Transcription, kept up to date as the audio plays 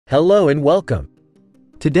Hello and welcome.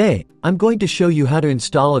 Today, I'm going to show you how to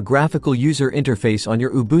install a graphical user interface on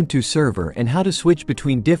your Ubuntu server and how to switch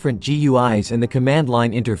between different GUIs and the command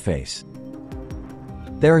line interface.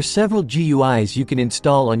 There are several GUIs you can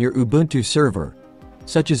install on your Ubuntu server,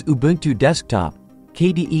 such as Ubuntu Desktop,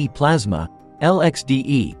 KDE Plasma,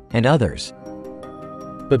 LXDE, and others.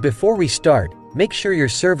 But before we start, make sure your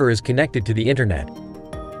server is connected to the internet.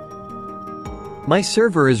 My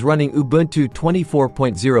server is running Ubuntu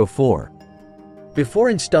 24.04. Before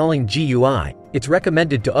installing GUI, it's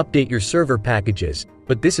recommended to update your server packages,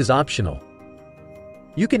 but this is optional.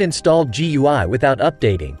 You can install GUI without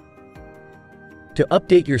updating. To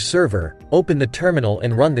update your server, open the terminal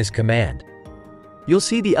and run this command. You'll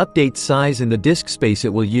see the update size and the disk space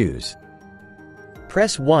it will use.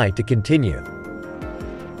 Press Y to continue.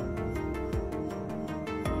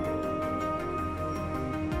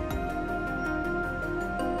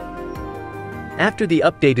 After the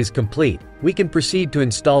update is complete, we can proceed to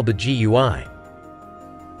install the GUI.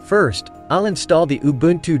 First, I'll install the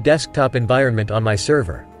Ubuntu Desktop environment on my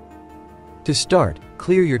server. To start,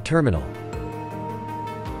 clear your terminal.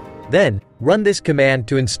 Then, run this command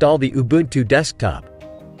to install the Ubuntu Desktop.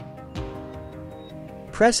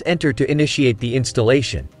 Press Enter to initiate the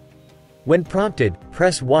installation. When prompted,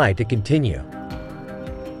 press Y to continue.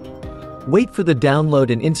 Wait for the download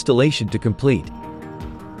and installation to complete.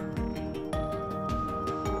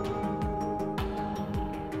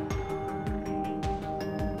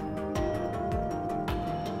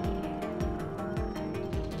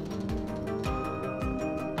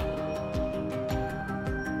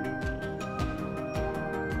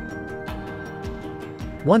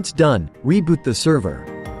 Once done, reboot the server.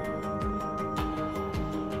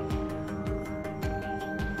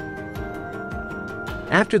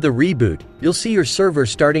 After the reboot, you'll see your server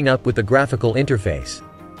starting up with a graphical interface.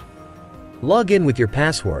 Log in with your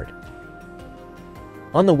password.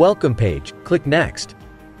 On the welcome page, click Next.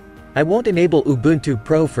 I won't enable Ubuntu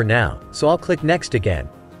Pro for now, so I'll click Next again.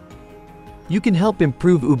 You can help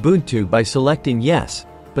improve Ubuntu by selecting Yes,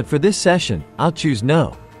 but for this session, I'll choose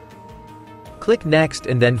No. Click Next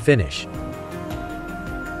and then Finish.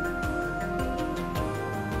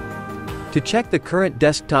 To check the current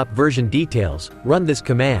desktop version details, run this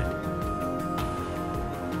command.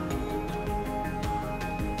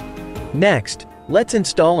 Next, let's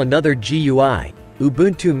install another GUI,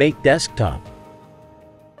 Ubuntu MATE Desktop.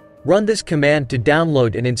 Run this command to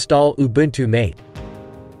download and install Ubuntu MATE.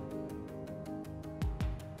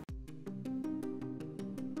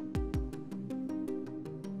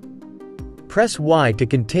 Press Y to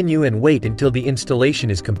continue and wait until the installation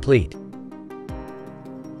is complete.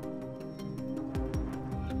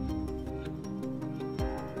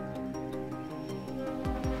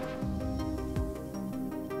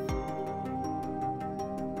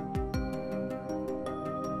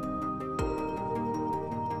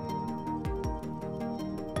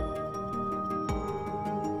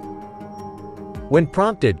 When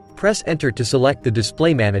prompted, press Enter to select the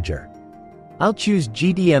display manager. I'll choose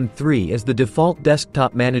GDM3 as the default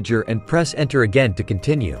desktop manager and press Enter again to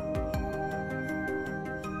continue.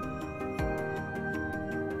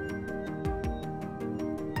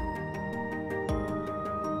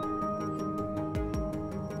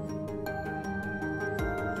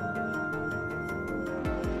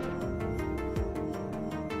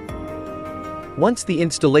 Once the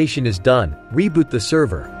installation is done, reboot the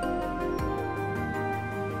server.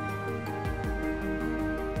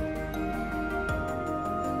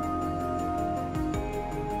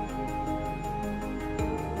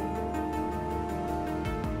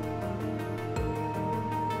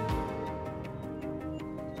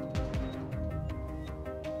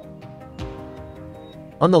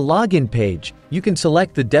 On the login page, you can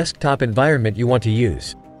select the desktop environment you want to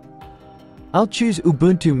use. I'll choose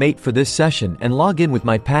Ubuntu MATE for this session and log in with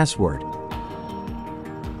my password.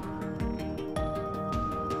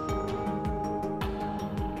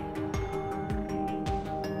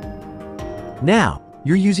 Now,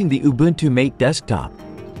 you're using the Ubuntu MATE Desktop.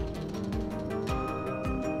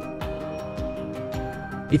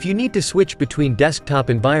 If you need to switch between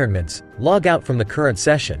desktop environments, log out from the current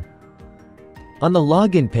session. On the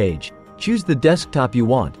login page, choose the desktop you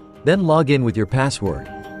want, then log in with your password.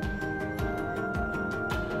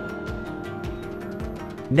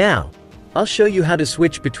 Now, I'll show you how to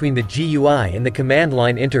switch between the GUI and the command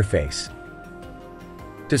line interface.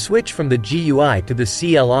 To switch from the GUI to the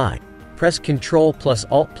CLI, press Ctrl plus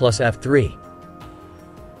Alt plus F3.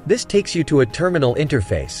 This takes you to a terminal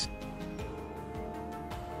interface.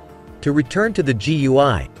 To return to the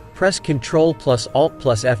GUI, press Ctrl plus Alt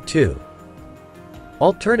plus F2.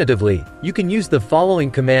 Alternatively, you can use the following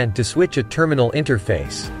command to switch a terminal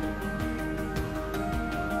interface.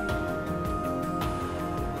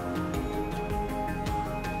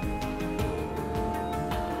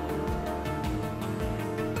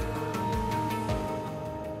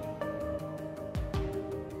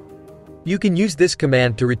 You can use this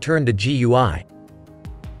command to return the GUI.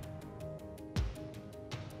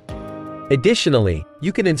 Additionally,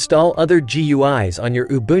 you can install other GUIs on your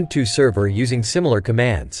Ubuntu server using similar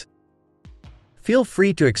commands. Feel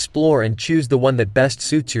free to explore and choose the one that best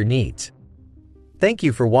suits your needs. Thank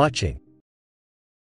you for watching.